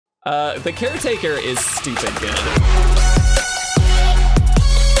The Caretaker is stupid good.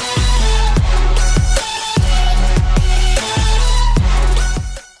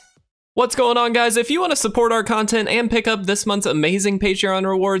 What's going on, guys? If you want to support our content and pick up this month's amazing Patreon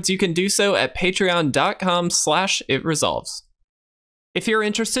rewards, you can do so at patreon.com/itresolves. If you're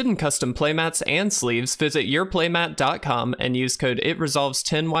interested in custom playmats and sleeves, visit YourPlaymat.com and use code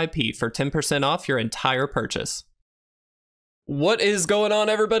ItResolves10YP for 10% off your entire purchase. What is going on,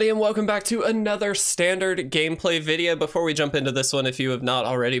 everybody, and welcome back to another standard gameplay video. Before we jump into this one, if you have not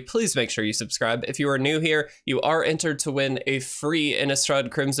already, please make sure you subscribe. If you are new here, you are entered to win a free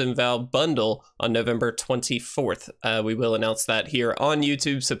Innistrad Crimson Vow bundle on November 24th. We will announce that here on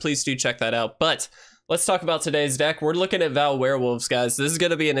YouTube, so please do check that out. But let's talk about today's deck. We're looking at Werewolves, guys. This is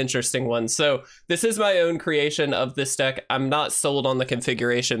going to be an interesting one. So this is my own creation of this deck. I'm not sold on the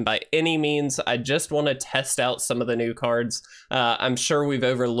configuration by any means. I just want to test out some of the new cards. I'm sure we've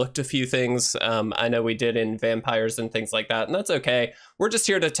overlooked a few things. I know we did in Vampires and things like that, and that's okay. We're just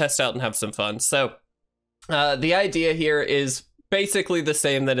here to test out and have some fun. So the idea here is basically the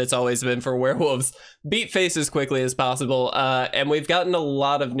same that it's always been for Werewolves. Beat face as quickly as possible, and we've gotten a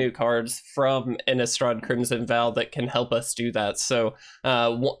lot of new cards from Innistrad Crimson Vow that can help us do that. So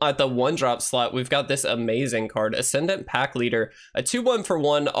at the 1-drop slot, we've got this amazing card, Ascendant Packleader, a 2/1 for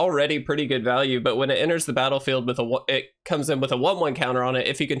 1, already pretty good value, but when it enters the battlefield with it comes in with a 1/1 counter on it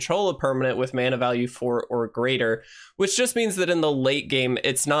if you control a permanent with mana value 4 or greater, which just means that in the late game,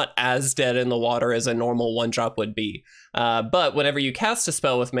 it's not as dead in the water as a normal 1-drop would be. But whenever you cast a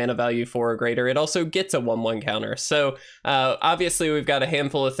spell with mana value 4 or greater, it also gets a 1/1 counter. So obviously we've got a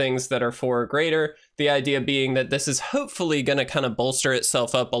handful of things that are 4 or greater. The idea being that this is hopefully going to kind of bolster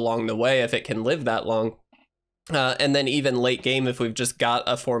itself up along the way if it can live that long. And then even late game, if we've just got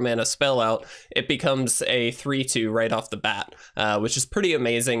a 4-mana spell out, it becomes a 3/2 right off the bat, which is pretty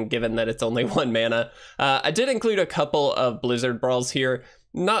amazing given that it's only 1 mana. I did include a couple of Blizzard Brawls here.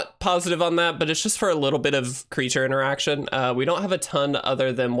 Not positive on that, but it's just for a little bit of creature interaction. We don't have a ton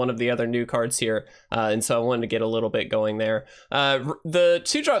other than one of the other new cards here, and so I wanted to get a little bit going there. The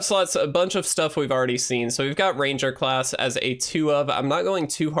 2-drop slots, a bunch of stuff we've already seen. So we've got Ranger class as a 2 of. I'm not going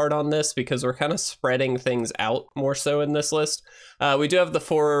too hard on this because we're kind of spreading things out more so in this list. We do have the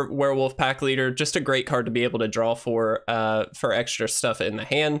 4 Werewolf Pack Leader, just a great card to be able to draw for extra stuff in the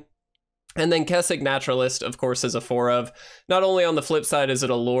hand. And then Kessig Naturalist, of course, is a 4 of. Not only on the flip side is it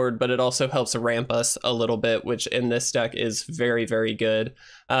a Lord, but it also helps ramp us a little bit, which in this deck is very, very good.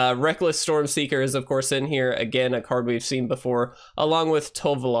 Reckless Stormseeker is, of course, in here. Again, a card we've seen before, along with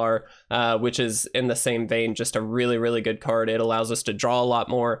Tovolar, which is in the same vein, just a really, really good card. It allows us to draw a lot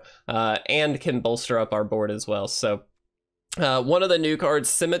more and can bolster up our board as well. So one of the new cards,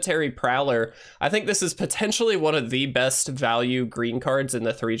 Cemetery Prowler. I think this is potentially one of the best value green cards in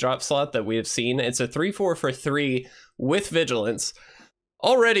the 3-drop slot that we have seen. It's a 3/4 for 3 with Vigilance.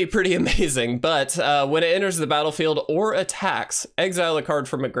 Already pretty amazing, but when it enters the battlefield or attacks, exile a card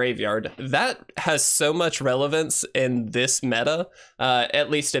from a graveyard. That has so much relevance in this meta,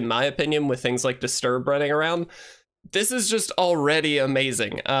 at least in my opinion, with things like Disturb running around. This is just already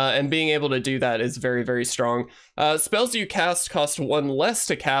amazing, and being able to do that is very, very strong. Spells you cast cost 1 less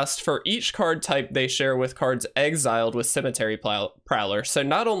to cast for each card type they share with cards exiled with Cemetery Prowler. So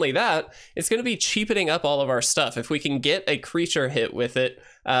not only that, it's going to be cheapening up all of our stuff. If we can get a creature hit with it,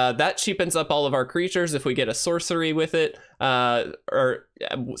 that cheapens up all of our creatures. If we get a sorcery with it, or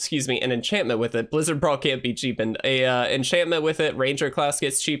excuse me, an enchantment with it, Blizzard Brawl can't be cheapened. Enchantment with it, Ranger class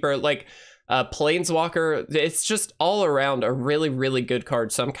gets cheaper. Like, Planeswalker, it's just all around a really, really good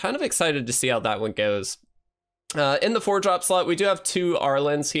card. So I'm kind of excited to see how that one goes. In the 4-drop slot, we do have 2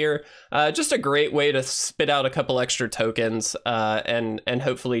 Arlins here. Just a great way to spit out a couple extra tokens and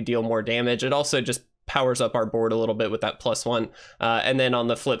hopefully deal more damage. It also just powers up our board a little bit with that +1. And then on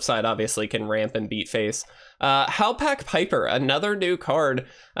the flip side, obviously can ramp and beat face. Howlpack Piper, another new card.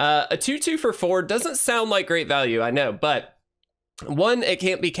 A 2/2 for 4 doesn't sound like great value, I know, but 1, it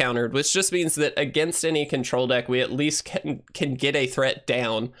can't be countered, which just means that against any control deck, we at least can get a threat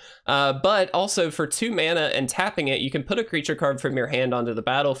down. But also for 2 mana and tapping it, you can put a creature card from your hand onto the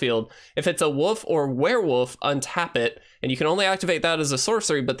battlefield. If it's a wolf or werewolf, untap it, and you can only activate that as a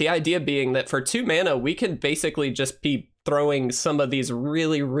sorcery. But the idea being that for 2 mana, we can basically just be throwing some of these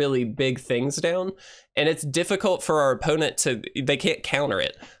really, really big things down, and it's difficult for our opponent to, they can't counter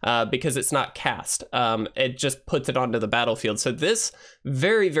it because it's not cast. It just puts it onto the battlefield. So this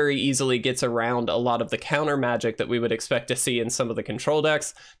very, very easily gets around a lot of the counter magic that we would expect to see in some of the control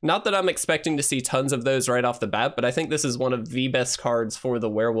decks. Not that I'm expecting to see tons of those right off the bat, but I think this is one of the best cards for the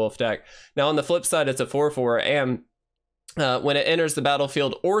werewolf deck. Now on the flip side, it's a 4/4, and When it enters the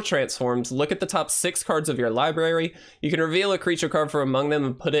battlefield or transforms, look at the top 6 cards of your library. You can reveal a creature card from among them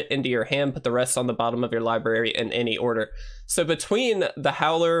and put it into your hand. Put the rest on the bottom of your library in any order. So between the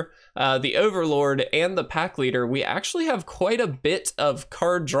Howler, the Overlord, and the Packleader, we actually have quite a bit of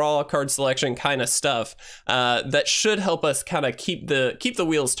card draw, card selection kind of stuff that should help us kind of keep the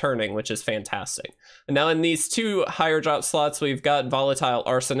wheels turning, which is fantastic. Now in these 2 higher drop slots, we've got Volatile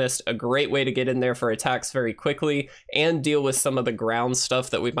Arsonist, a great way to get in there for attacks very quickly and deal with some of the ground stuff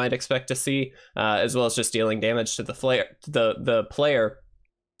that we might expect to see, as well as just dealing damage to the player.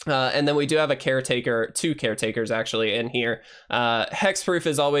 And then we do have a Caretaker, 2 Caretakers actually in here. Hexproof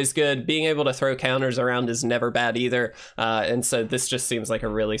is always good. Being able to throw counters around is never bad either. And so this just seems like a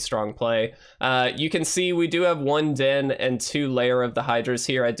really strong play. You can see we do have 1 Den and 2 Lair of the Hydras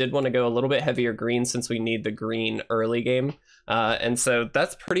here. I did want to go a little bit heavier green since we need the green early game. And so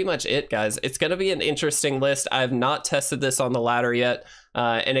that's pretty much it, guys. It's going to be an interesting list. I have not tested this on the ladder yet.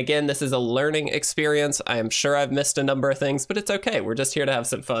 And again, this is a learning experience. I am sure I've missed a number of things, but it's okay. We're just here to have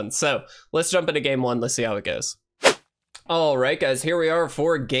some fun. So let's jump into game 1. Let's see how it goes. All right, guys, here we are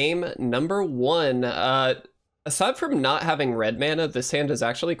for game number 1. Aside from not having red mana, this hand is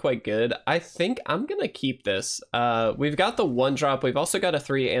actually quite good. I think I'm going to keep this. We've got the 1-drop. We've also got a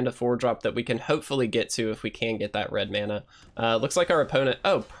 3 and a 4-drop that we can hopefully get to if we can get that red mana. Looks like our opponent...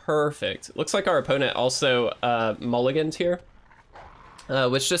 Oh, perfect. Looks like our opponent also mulliganed here.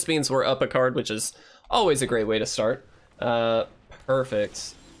 Which just means we're up a card, which is always a great way to start.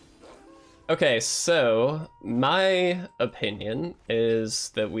 Perfect. Okay, so my opinion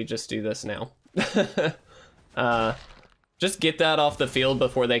is that we just do this now. Just get that off the field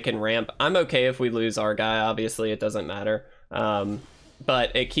before they can ramp. I'm okay if we lose our guy, obviously, it doesn't matter.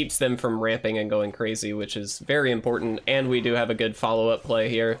 But it keeps them from ramping and going crazy, which is very important. And we do have a good follow-up play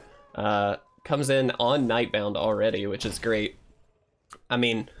here. Comes in on Nightbound already, which is great. I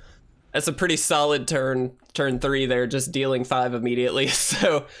mean, that's a pretty solid turn 3 there, just dealing 5 immediately.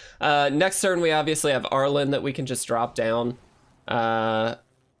 So next turn we obviously have Arlinn that we can just drop down.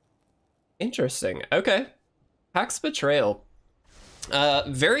 Interesting. Okay. Pack's Betrayal.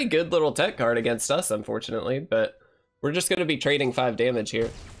 Very good little tech card against us, unfortunately, but we're just going to be trading 5 damage here.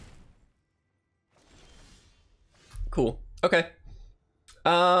 Cool. Okay.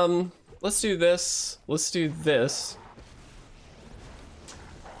 Let's do this. Let's do this.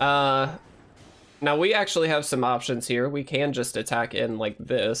 Now we actually have some options here. We can just attack in like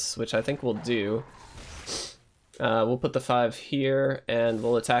this, which I think we'll do. We'll put the 5 here and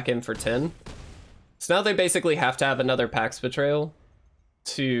we'll attack in for 10. So now they basically have to have another Pack's Betrayal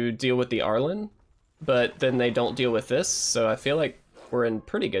to deal with the Arlinn, but then they don't deal with this, so I feel like we're in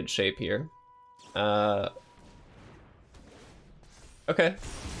pretty good shape here. Okay.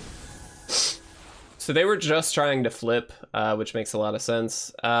 So they were just trying to flip, which makes a lot of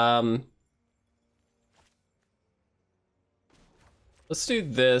sense. Let's do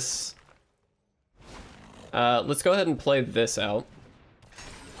this. Let's go ahead and play this out.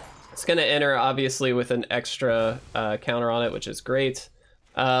 It's going to enter, obviously, with an extra counter on it, which is great.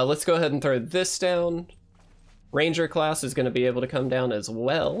 Let's go ahead and throw this down. Ranger class is going to be able to come down as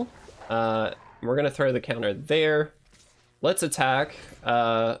well. We're going to throw the counter there. Let's attack.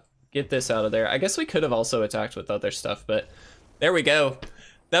 Get this out of there. I guess we could have also attacked with other stuff, but there we go.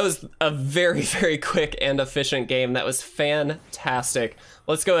 That was a very, very quick and efficient game. That was fantastic.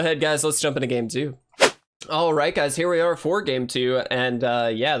 Let's go ahead, guys. Let's jump into game 2. All right, guys, here we are for game 2, and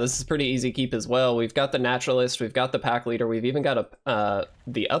yeah, this is pretty easy keep as well. We've got the Naturalist, we've got the Packleader, we've even got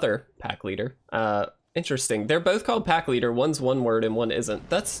the other Packleader. Interesting. They're both called Packleader. One's one word and one isn't.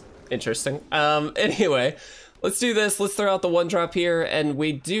 That's interesting. Anyway, let's do this. Let's throw out the 1-drop here, and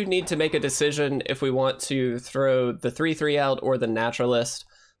we do need to make a decision if we want to throw the 3/3 out or the Naturalist.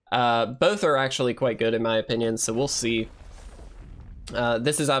 Both are actually quite good in my opinion, so we'll see.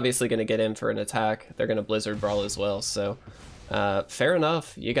 This is obviously going to get in for an attack. They're going to Blizzard Brawl as well, so fair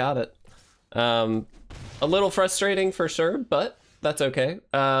enough. You got it. A little frustrating for sure, but that's okay.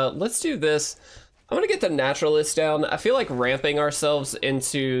 Let's do this. I'm going to get the Naturalist down. I feel like ramping ourselves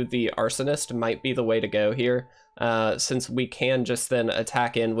into the Arsonist might be the way to go here, since we can just then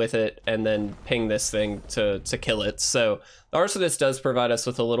attack in with it and then ping this thing to kill it. So the Arsonist does provide us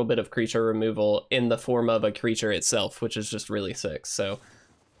with a little bit of creature removal in the form of a creature itself, which is just really sick. So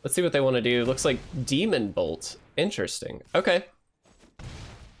let's see what they want to do. Looks like Demon Bolt. Interesting. Okay.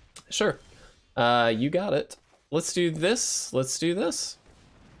 Sure. You got it. Let's do this. Let's do this.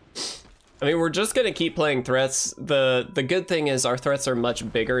 I mean, we're just going to keep playing threats. The good thing is our threats are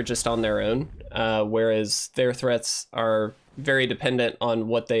much bigger just on their own, whereas their threats are very dependent on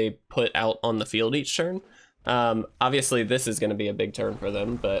what they put out on the field each turn. Obviously, this is going to be a big turn for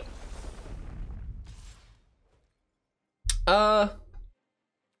them, but... I'm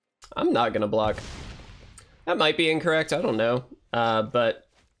not going to block. That might be incorrect, I don't know. But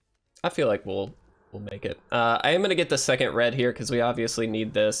I feel like we'll make it. I am going to get the second red here, because we obviously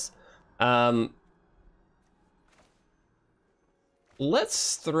need this.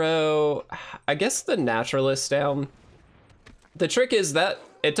 Let's throw, I guess, the Naturalist down. The trick is that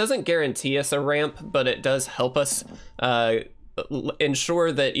it doesn't guarantee us a ramp, but it does help us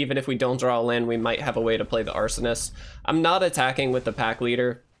ensure that even if we don't draw a land, we might have a way to play the Arsonist. I'm not attacking with the pack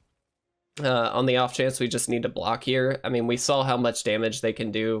leader on the off chance we just need to block here. I mean, we saw how much damage they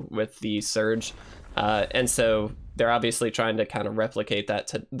can do with the Surge, and so they're obviously trying to kind of replicate that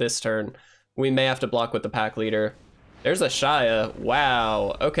to this turn. We may have to block with the pack leader. There's a Shia.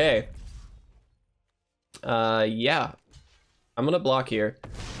 Wow. Okay. Yeah. I'm gonna block here.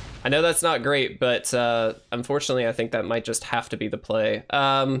 I know that's not great, but unfortunately, I think that might just have to be the play.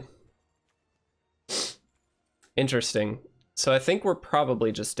 Interesting. So I think we're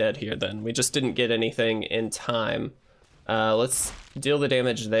probably just dead here then. We just didn't get anything in time. Let's deal the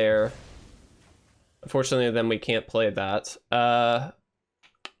damage there. Unfortunately, then we can't play that.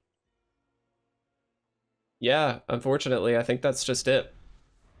 Yeah, unfortunately, I think that's just it.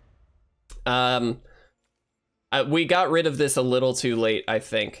 We got rid of this a little too late, I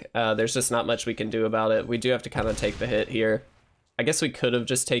think. There's just not much we can do about it. We do have to kind of take the hit here. I guess we could have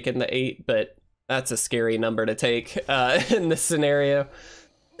just taken the 8, but that's a scary number to take in this scenario.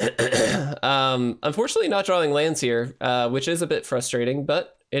 Unfortunately, not drawing lands here, which is a bit frustrating,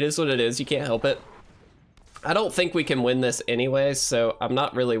 but it is what it is. You can't help it. I don't think we can win this anyway, so I'm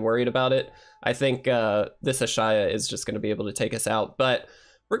not really worried about it. I think this Ashaya is just going to be able to take us out. But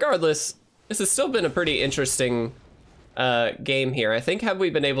regardless, this has still been a pretty interesting game here. I think had we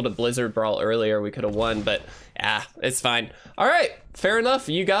been able to Blizzard Brawl earlier, we could have won, but it's fine. All right, fair enough.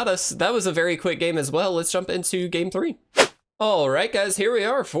 You got us. That was a very quick game as well. Let's jump into game 3. All right, guys, here we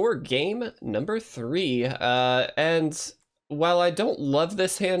are for game number 3. And while I don't love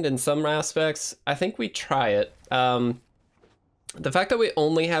this hand in some aspects, I think we try it. The fact that we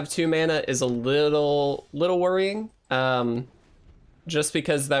only have 2 mana is a little worrying. Just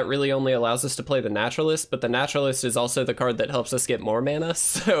because that really only allows us to play the Naturalist, but the Naturalist is also the card that helps us get more mana,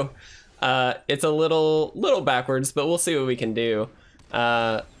 so it's a little backwards, but we'll see what we can do.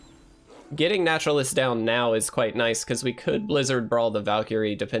 Getting Naturalist down now is quite nice, because we could Blizzard Brawl the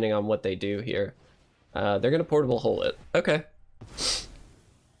Valkyrie, depending on what they do here. They're going to Portable Hole it. Okay.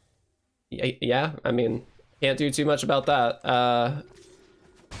 Yeah, I mean, can't do too much about that.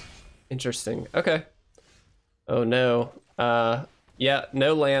 Interesting. Okay. Oh, no. Yeah,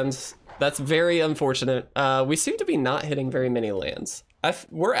 no lands. That's very unfortunate. We seem to be not hitting very many lands.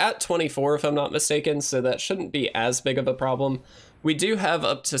 We're at 24 if I'm not mistaken, so that shouldn't be as big of a problem. We do have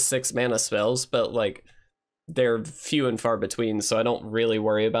up to 6 mana spells, but like they're few and far between, so I don't really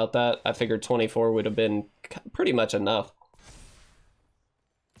worry about that. I figured 24 would have been pretty much enough.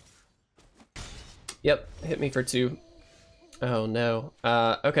 Yep, hit me for 2. Oh no.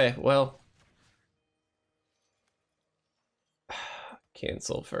 Okay, well.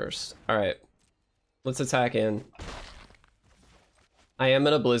 Cancel first. Alright. Let's attack in. I am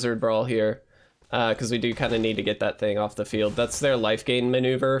in a Blizzard Brawl here, because we do kind of need to get that thing off the field. That's their life gain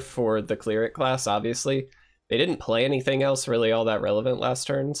maneuver for the Clear It class, obviously. They didn't play anything else really all that relevant last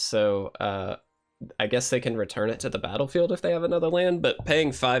turn, so I guess they can return it to the battlefield if they have another land, but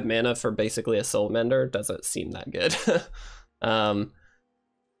paying 5 mana for basically a Soul Mender doesn't seem that good.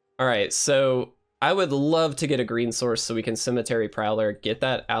 Alright, so I would love to get a green source so we can Cemetery Prowler, get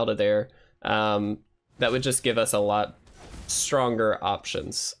that out of there. That would just give us a lot stronger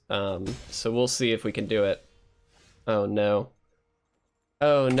options. So we'll see if we can do it. Oh no.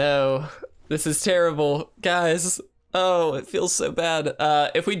 Oh no. This is terrible. Guys. Oh, it feels so bad.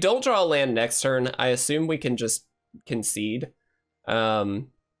 If we don't draw a land next turn, I assume we can just concede.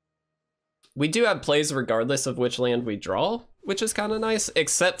 We do have plays regardless of which land we draw, which is kind of nice,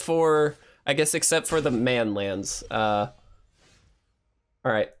 except for... I guess except for the man lands. All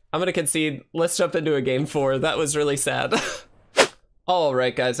right, I'm gonna concede. Let's jump into a game 4. That was really sad. All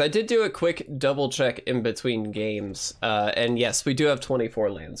right, guys, I did do a quick double check in between games. And yes, we do have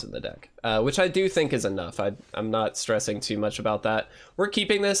 24 lands in the deck, which I do think is enough. I'm not stressing too much about that. We're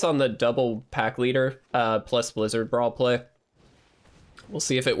keeping this on the double pack leader plus Blizzard Brawl play. We'll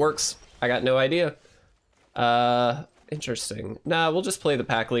see if it works. I got no idea. Interesting. Nah, we'll just play the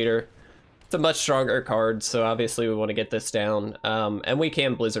pack leader. It's a much stronger card, so obviously we want to get this down. And we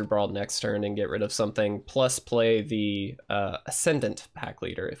can Blizzard Brawl next turn and get rid of something, plus play the Ascendant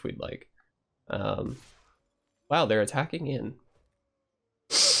Packleader if we'd like. Wow, they're attacking in.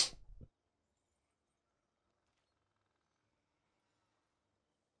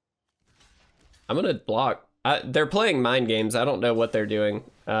 I'm gonna block. They're playing mind games. I don't know what they're doing.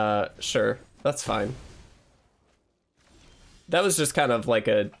 Sure, that's fine. That was just kind of like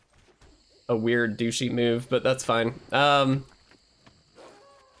a weird douchey move, but that's fine. I'm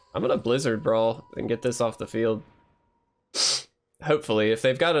gonna Blizzard Brawl and get this off the field. Hopefully, if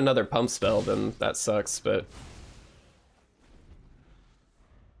they've got another pump spell, then that sucks, but...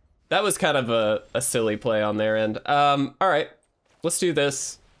 That was kind of a silly play on their end. Alright, let's do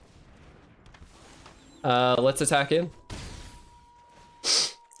this. Let's attack in.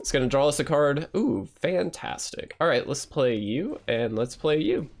 It's gonna draw us a card. Ooh, fantastic. Alright, let's play you, and let's play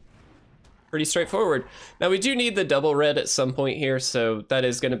you. Pretty straightforward. Now, we do need the double red at some point here, so that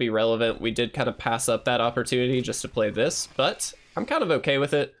is gonna be relevant. We did kind of pass up that opportunity just to play this, but I'm kind of okay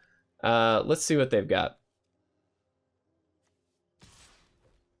with it. Let's see what they've got.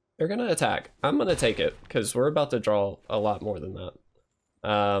 They're gonna attack. I'm gonna take it, because we're about to draw a lot more than that.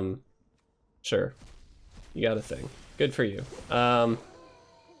 Sure. You got a thing. Good for you. Comes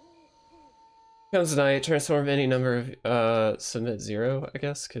tonight, transform any number of, submit 0, I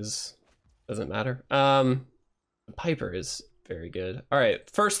guess, because it doesn't matter. Piper is very good.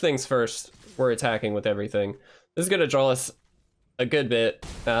 Alright, first things first, we're attacking with everything. This is gonna draw us a good bit,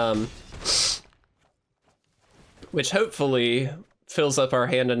 which hopefully fills up our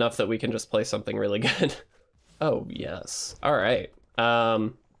hand enough that we can just play something really good. Oh, yes. Alright. I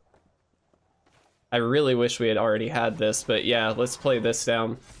really wish we had already had this, but yeah, let's play this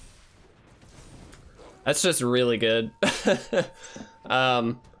down. That's just really good.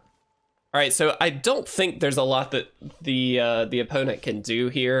 Alright, so I don't think there's a lot that the opponent can do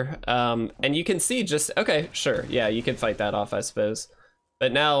here. And you can see just, okay, sure, yeah, you can fight that off, I suppose.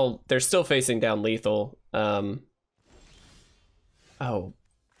 But now they're still facing down lethal. Oh,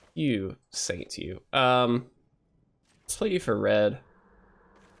 you saint you. Let's play you for red.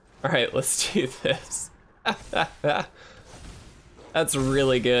 Alright, let's do this. That's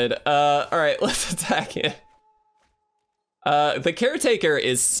really good. Alright, let's attack it. The Caretaker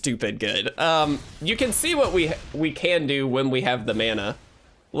is stupid good. You can see what we can do when we have the mana.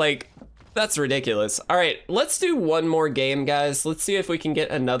 Like, that's ridiculous. Alright, let's do one more game, guys. Let's see if we can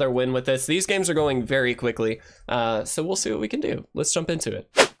get another win with this. These games are going very quickly, so we'll see what we can do. Let's jump into it.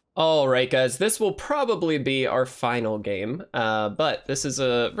 Alright guys, this will probably be our final game, but this is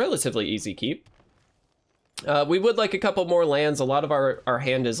a relatively easy keep. We would like a couple more lands. A lot of our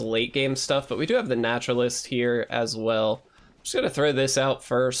hand is late game stuff, but we do have the Naturalist here as well. Just gonna throw this out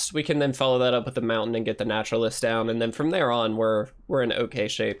first. We can then follow that up with the Mountain and get the Naturalist down, and then from there on, we're in okay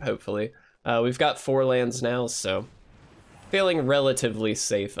shape, hopefully. We've got 4 lands now, so feeling relatively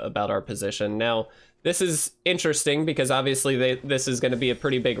safe about our position. Now, this is interesting because obviously this is going to be a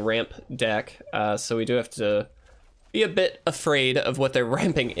pretty big ramp deck, so we do have to be a bit afraid of what they're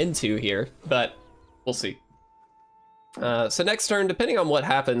ramping into here, but we'll see. So next turn, depending on what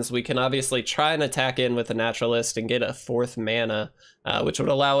happens, we can obviously try and attack in with the Naturalist and get a 4th mana, which would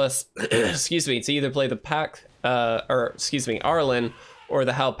allow us, excuse me, to either play the Arlinn or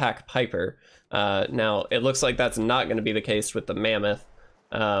the Howlpack Piper. Now, it looks like that's not going to be the case with the Mammoth,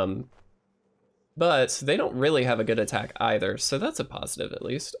 but they don't really have a good attack either, so that's a positive at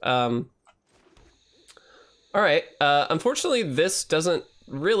least. Alright, unfortunately this doesn't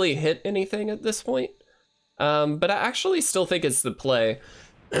really hit anything at this point. But I actually still think it's the play.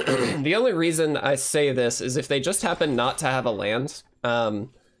 The only reason I say this is if they just happen not to have a land,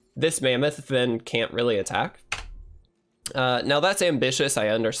 this Mammoth then can't really attack. Now that's ambitious, I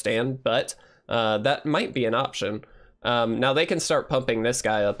understand, but that might be an option. Now they can start pumping this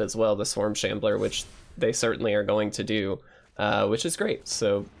guy up as well, the Swarm Shambler, which they certainly are going to do, which is great.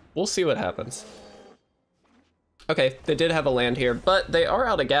 So we'll see what happens. Okay, they did have a land here, but they are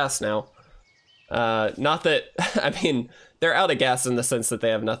out of gas now. Not that, I mean, they're out of gas in the sense that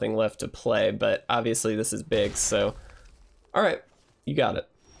they have nothing left to play, but obviously this is big, so... Alright, you got it.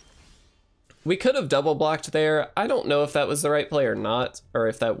 We could have double blocked there. I don't know if that was the right play or not, or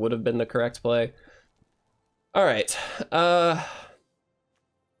if that would have been the correct play. Alright,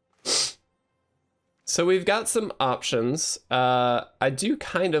 so we've got some options. I do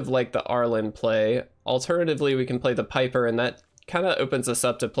kind of like the Arlinn play. Alternatively, we can play the Piper, and that kind of opens us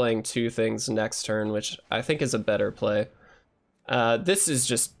up to playing 2 things next turn, which I think is a better play. This is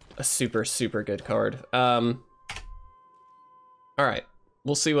just a super, super good card. Alright,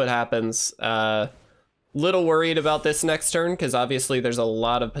 we'll see what happens. Little worried about this next turn, because obviously there's a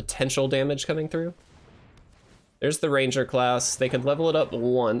lot of potential damage coming through. There's the Ranger class. They could level it up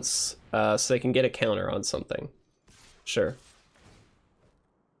once, so they can get a counter on something. Sure.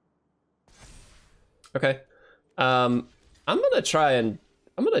 Okay. I'm gonna try and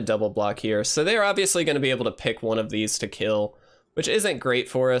I'm gonna double block here. So they're obviously gonna be able to pick one of these to kill, which isn't great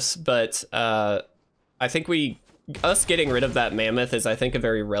for us, but I think us getting rid of that mammoth is, I think, a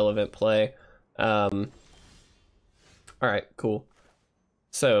very relevant play. All right, cool.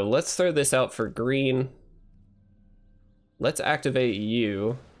 So let's throw this out for green. Let's activate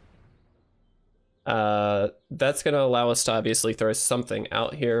you. That's gonna allow us to obviously throw something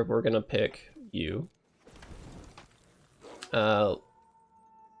out here. We're gonna pick you.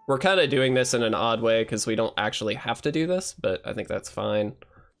 We're kind of doing this in an odd way because we don't actually have to do this, but I think that's fine.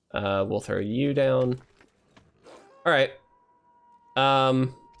 We'll throw you down. All right.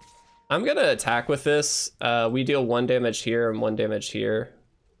 I'm gonna attack with this. We deal 1 damage here and 1 damage here.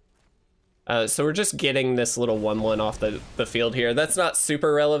 So we're just getting this little 1/1 off the field here. That's not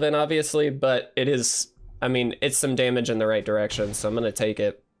super relevant, obviously, but it is, I mean, it's some damage in the right direction, so I'm gonna take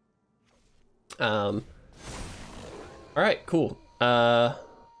it. All right, cool.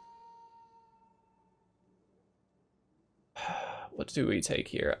 What do we take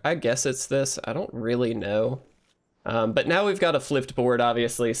here? I guess it's this. I don't really know. But now we've got a flipped board,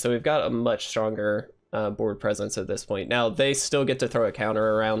 obviously, so we've got a much stronger board presence at this point. Now, they still get to throw a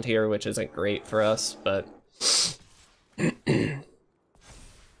counter around here, which isn't great for us, but...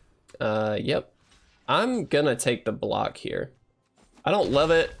 yep. I'm gonna take the block here. I don't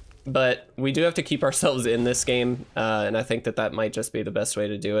love it, but we do have to keep ourselves in this game, and I think that might just be the best way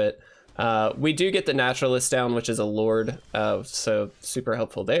to do it. We do get the Naturalist down, which is a Lord, so super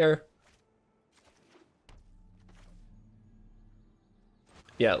helpful there.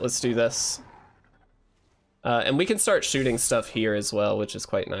 Yeah, let's do this. And we can start shooting stuff here as well, which is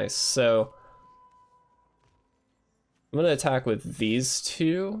quite nice. So I'm gonna attack with these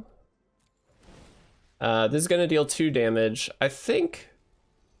two. This is gonna deal 2 damage. I think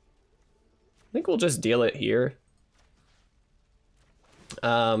we'll just deal it here.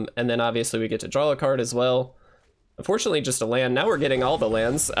 And then obviously we get to draw a card as well. Unfortunately, just a land. Now we're getting all the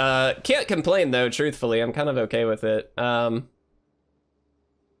lands. Can't complain though, truthfully. I'm kind of okay with it.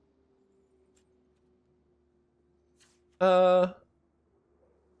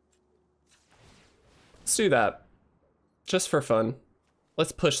 Let's do that. Just for fun.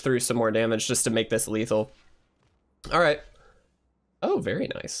 Let's push through some more damage just to make this lethal. All right. Oh, very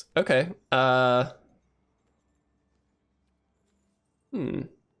nice. Okay. I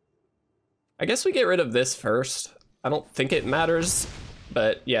guess we get rid of this first. I don't think it matters,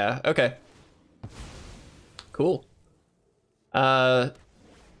 but yeah, okay. Cool. Yeah,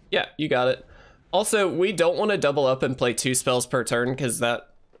 you got it. Also, we don't want to double up and play 2 spells per turn because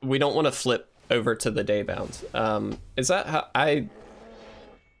we don't want to flip over to the Daybound. Is that how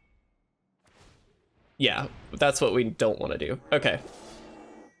yeah, that's what we don't want to do. Okay.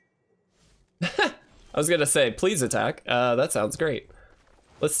 I was gonna say, please attack. That sounds great.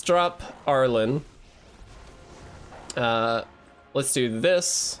 Let's drop Arlinn. Let's do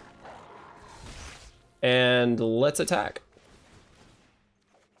this. And let's attack.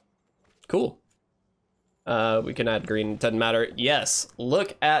 Cool. We can add green, doesn't matter. Yes,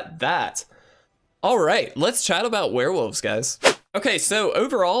 look at that. All right, let's chat about werewolves, guys. Okay, so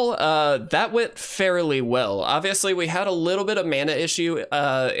overall, that went fairly well. Obviously, we had a little bit of mana issue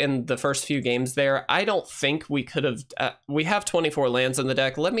in the first few games there. I don't think we could have... we have 24 lands in the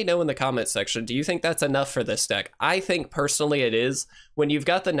deck. Let me know in the comments section. Do you think that's enough for this deck? I think, personally, it is. When you've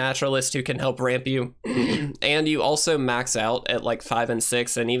got the Naturalist who can help ramp you, and you also max out at like 5 and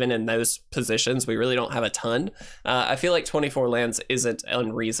 6, and even in those positions, we really don't have a ton. I feel like 24 lands isn't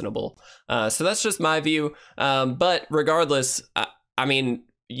unreasonable. So that's just my view. But regardless... I mean,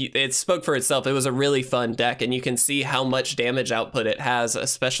 it spoke for itself. It was a really fun deck, and you can see how much damage output it has,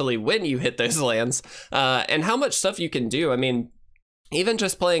 especially when you hit those lands, and how much stuff you can do. I mean, even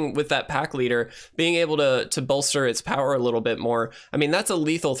just playing with that pack leader, being able to bolster its power a little bit more, I mean, that's a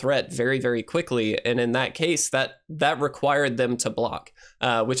lethal threat very, very quickly, and in that case, that required them to block,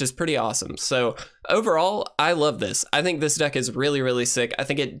 which is pretty awesome. So overall, I love this. I think this deck is really, really sick. I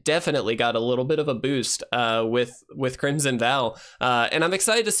think it definitely got a little bit of a boost with Crimson Vow, and I'm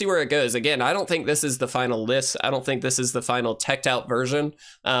excited to see where it goes. Again, I don't think this is the final list. I don't think this is the final teched out version.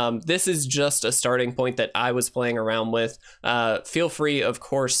 This is just a starting point that I was playing around with. Feel free, of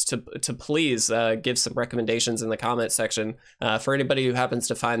course, to please give some recommendations in the comment section for anybody who happens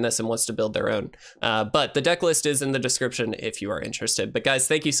to find this and wants to build their own. But the deck list is in the description if you are interested. But guys,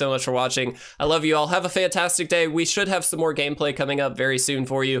 thank you so much for watching. I love you all. Have a fantastic day. We should have some more gameplay coming up very soon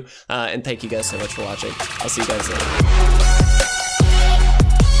for you. And thank you guys so much for watching. I'll see you guys later.